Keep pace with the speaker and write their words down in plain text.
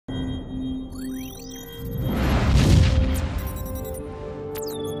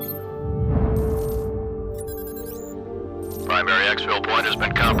exfil point has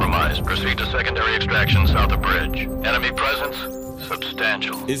been compromised. Proceed to secondary extraction south of bridge. Enemy presence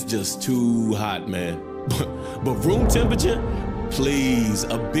substantial. It's just too hot, man. But room temperature? Please,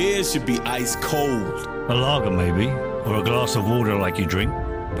 a beer should be ice cold. A lager, maybe. Or a glass of water like you drink.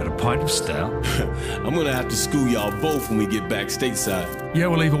 But a pint of stout? I'm gonna have to school y'all both when we get back stateside. Yeah,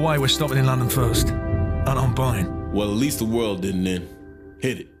 well, either way, we're stopping in London first. And I'm buying. Well, at least the world didn't end.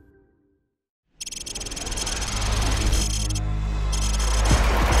 Hit it.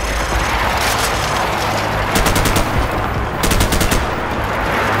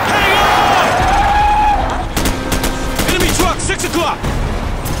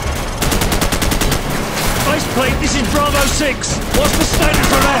 Faceplate, this is Bravo 6. What's the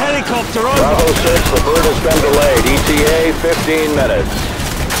status on our helicopter? Over. Bravo 6, the bird has been delayed. ETA 15 minutes.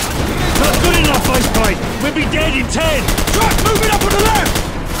 Not good enough, Faceplate. We'll be dead in 10. Truck moving up on the left!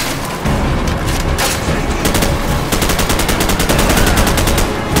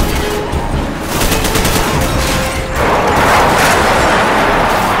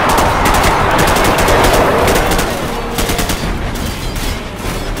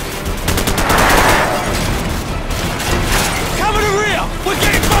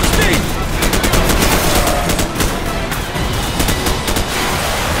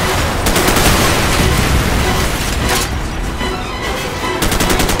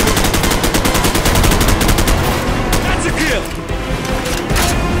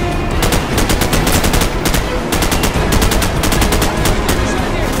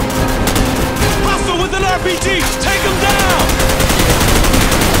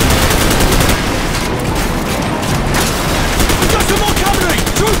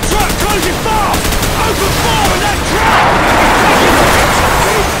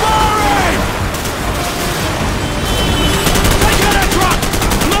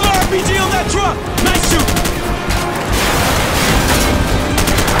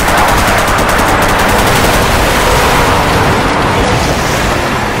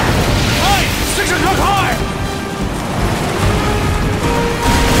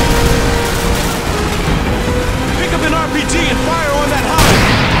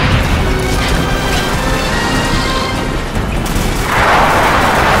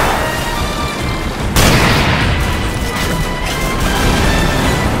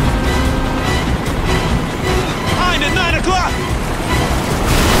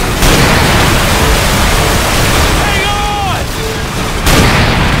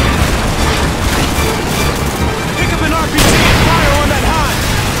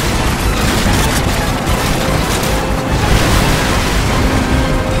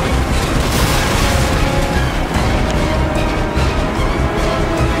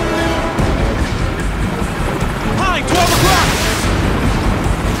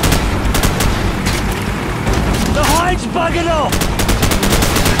 Buggered off!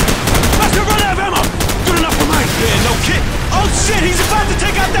 Must have run out of ammo! Good enough for me! Yeah, no kid! Oh shit, he's about to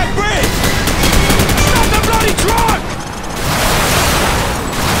take out that bridge! Stop the bloody truck!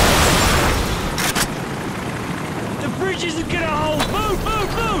 The bridge isn't gonna hold! Move, move,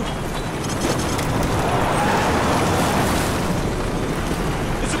 move!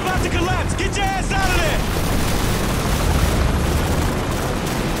 It's about to collapse! Get your ass out of there!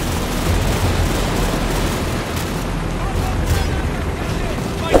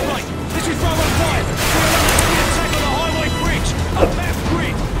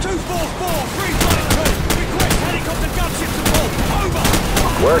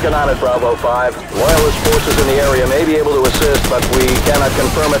 Working on it, Bravo 5. Loyalist forces in the area may be able to assist, but we cannot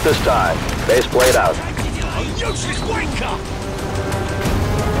confirm at this time. Base blade out. Useless wanker!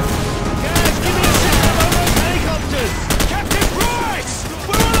 Guys, give me a signal on those helicopters! Captain Price!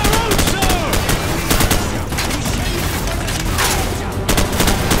 We're on our own, sir!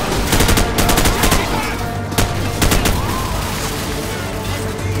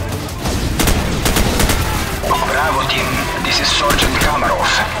 Bravo team, this is Sergeant Kamarov.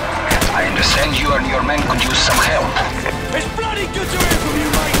 I understand you and your men could use some help. It's bloody good to hear from you,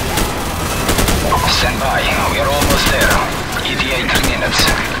 mate! Stand by, we are almost there. ETA 3 minutes.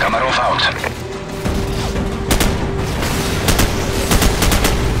 Kamarov out.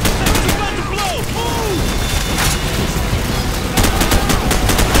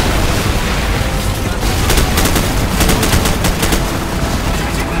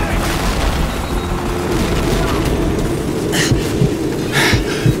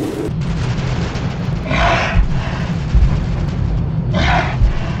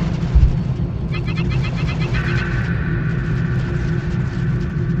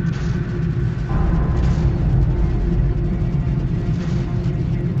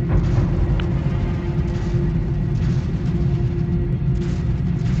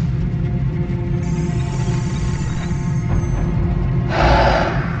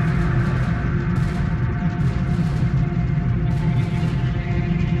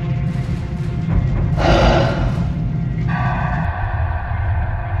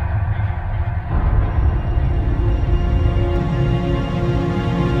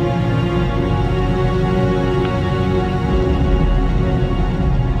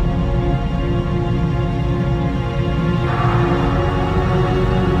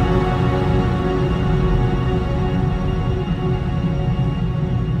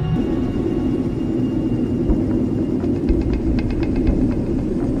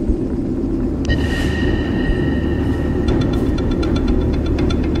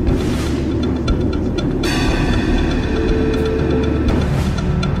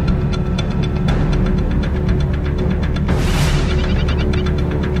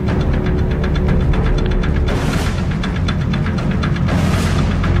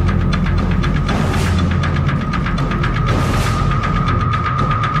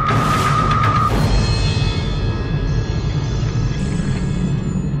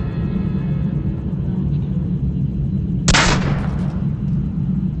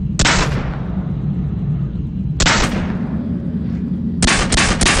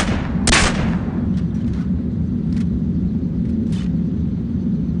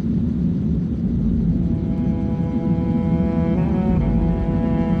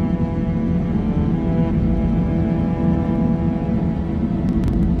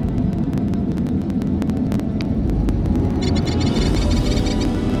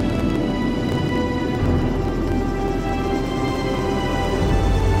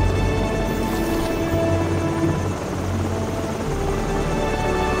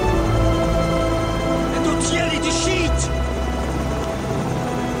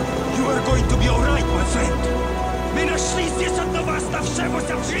 все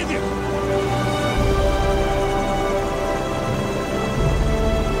отсюда!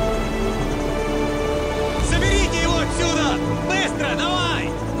 Заберите его отсюда! Быстро, давай!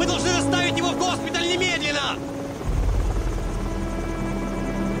 Мы должны доставить его в госпиталь немедленно!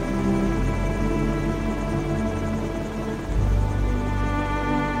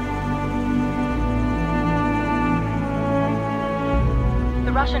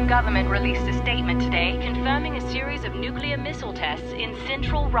 The Russian government released a statement today confirming a series of nuclear missile tests in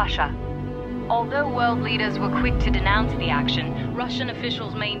central Russia. Although world leaders were quick to denounce the action, Russian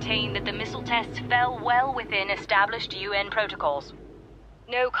officials maintain that the missile tests fell well within established UN protocols.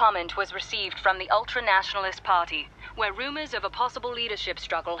 No comment was received from the ultra-nationalist party, where rumors of a possible leadership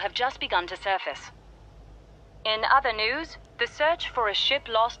struggle have just begun to surface. In other news, the search for a ship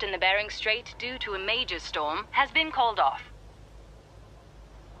lost in the Bering Strait due to a major storm has been called off.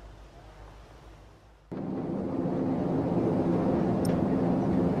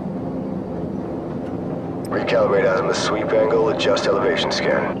 Recalibrate azimuth sweep angle, adjust elevation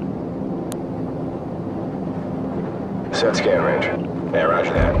scan. Set scan range. Yeah,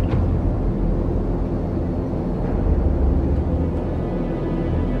 roger that.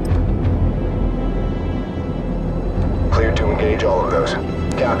 Cleared to engage all of those.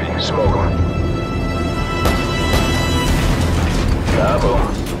 Copy, smoke them. Cabo.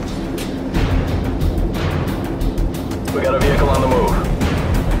 We got a vehicle on the move.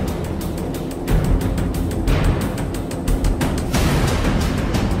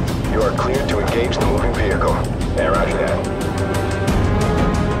 You are cleared to engage the moving vehicle. Yeah, roger that.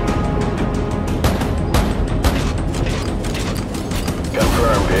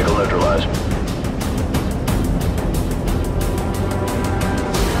 Confirm, vehicle neutralized.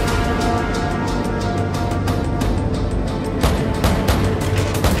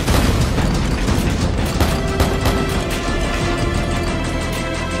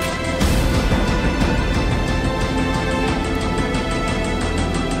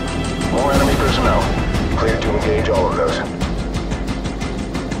 More enemy personnel. Cleared to engage all of those.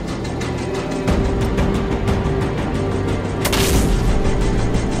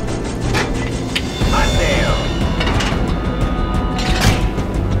 Hot damn!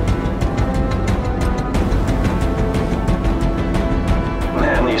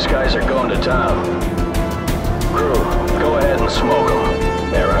 Man, these guys are going to town. Crew, go ahead and smoke them.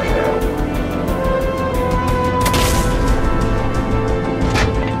 Yeah, roger that.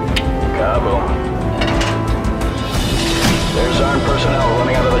 Cabo. There's armed personnel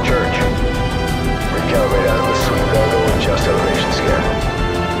running out of the church. Recalibrate out of the sweep angle and adjust elevation scan.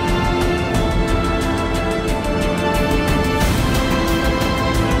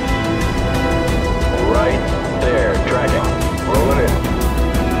 Right there, tracking. Rolling in.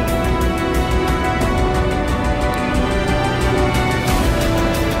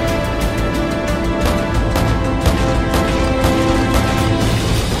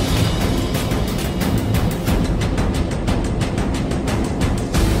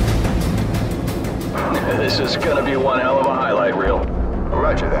 This is gonna be one hell of a highlight reel.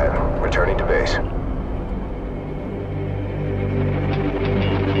 Roger that. Returning to base.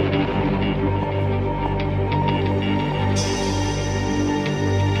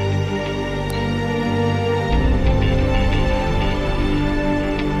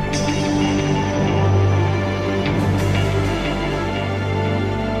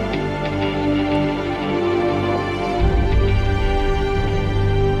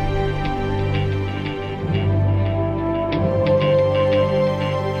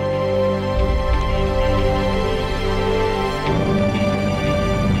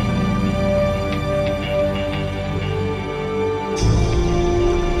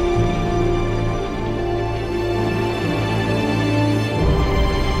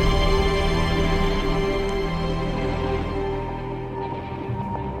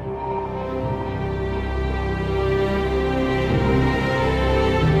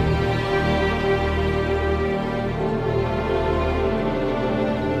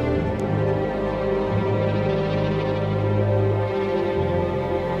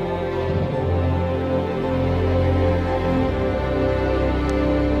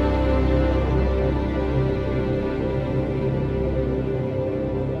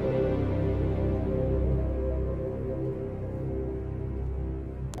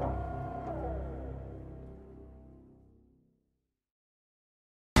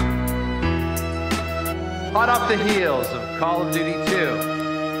 Hot off the heels of Call of Duty 2,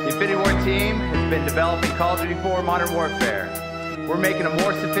 the Infinity Ward team has been developing Call of Duty 4 Modern Warfare. We're making a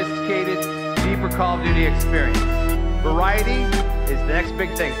more sophisticated, deeper Call of Duty experience. Variety is the next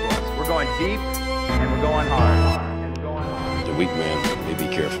big thing for us. We're going deep and we're going hard. weak man may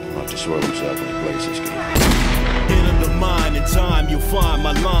be careful not to soil himself when he plays this game. Enter the mind, in time you'll find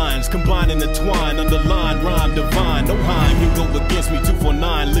my lines combine and entwine, underline, rhyme divine. No Heim can go against me.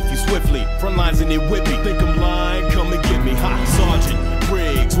 249, lift you swiftly. Front lines in it with me. Think I'm lying? Come and get me. Hot Sergeant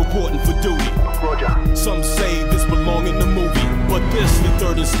Briggs reporting for duty. Roger. Some say this belong in the movie, but this the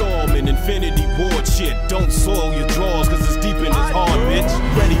third installment. Infinity Ward shit. Don't soil your drawers, cause it's deep in his heart, bitch.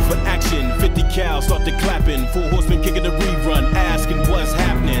 Ready for action. 50 cal, start the clapping. 4 horsemen kicking the rerun, asking what's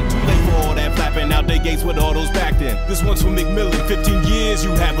happening. Too late for all that flapping. Out they gates with all those backed in. This one's for McMillan. 15 years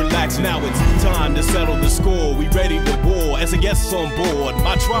you have relaxed. Now it's time to settle the score. We ready to war. As a guest on board,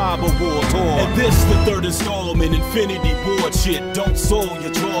 my tribe of war tour. And this the third installment. Infinity Ward shit. Don't soil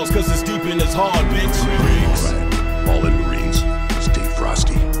your drawers, cause it's deep in his heart, bitch. Marines. All in Marines. Stay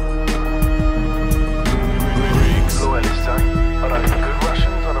frosty. Briggs. Hello, son. Are those good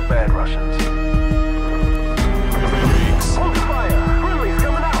Russians or the bad Russians? Briggs. Hold fire! Ridley's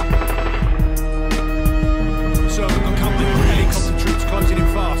coming out! So, we've got company helicopter troops closing in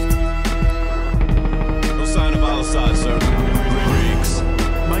fast. No sign of our side, sir. Briggs.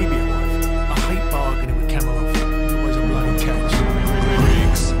 Maybe alive. I hate bargaining with Kamarov. It's always a bloody catch.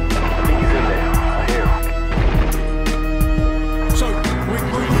 Briggs. He's in there. I hear him. So, we're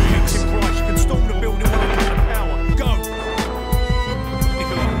Captain Price. You can storm the building while I get the power. Go!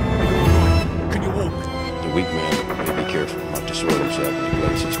 Nikolai, are you alright? Can you walk? The weak man may be careful not to soil himself when he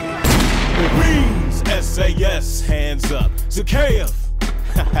plays this game. Marines, SAS, hands up. Zakayev,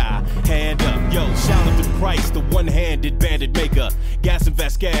 haha, hand up. Yo, shout out to Price, the one-handed bandit maker. Gas and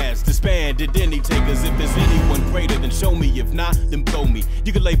Vasquez, disbanded any takers. If there's anyone greater, then show me. If not, then blow me.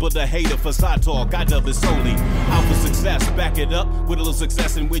 You can label the hater for side talk, I dub it solely. Out for success, back it up with a little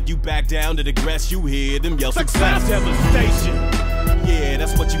success. And when you back down to digress, you hear them yell success. Devastation. Yeah,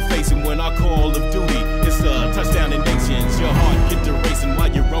 that's what you facing when I call of duty. It's a touchdown in nations. Your heart get to racing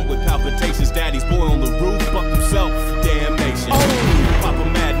while you run with palpitations. Daddy's boy on the roof, buck himself, damnation. Oh, Papa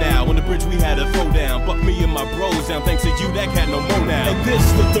mad now. On the bridge we had a throwdown. Buck me and my bros down. Thanks to you, that cat no more now. And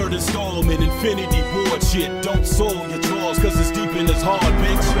this the third installment. Infinity Ward shit. Don't soil your drawers, cause it's deep in his heart,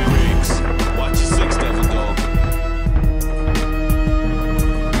 bitch.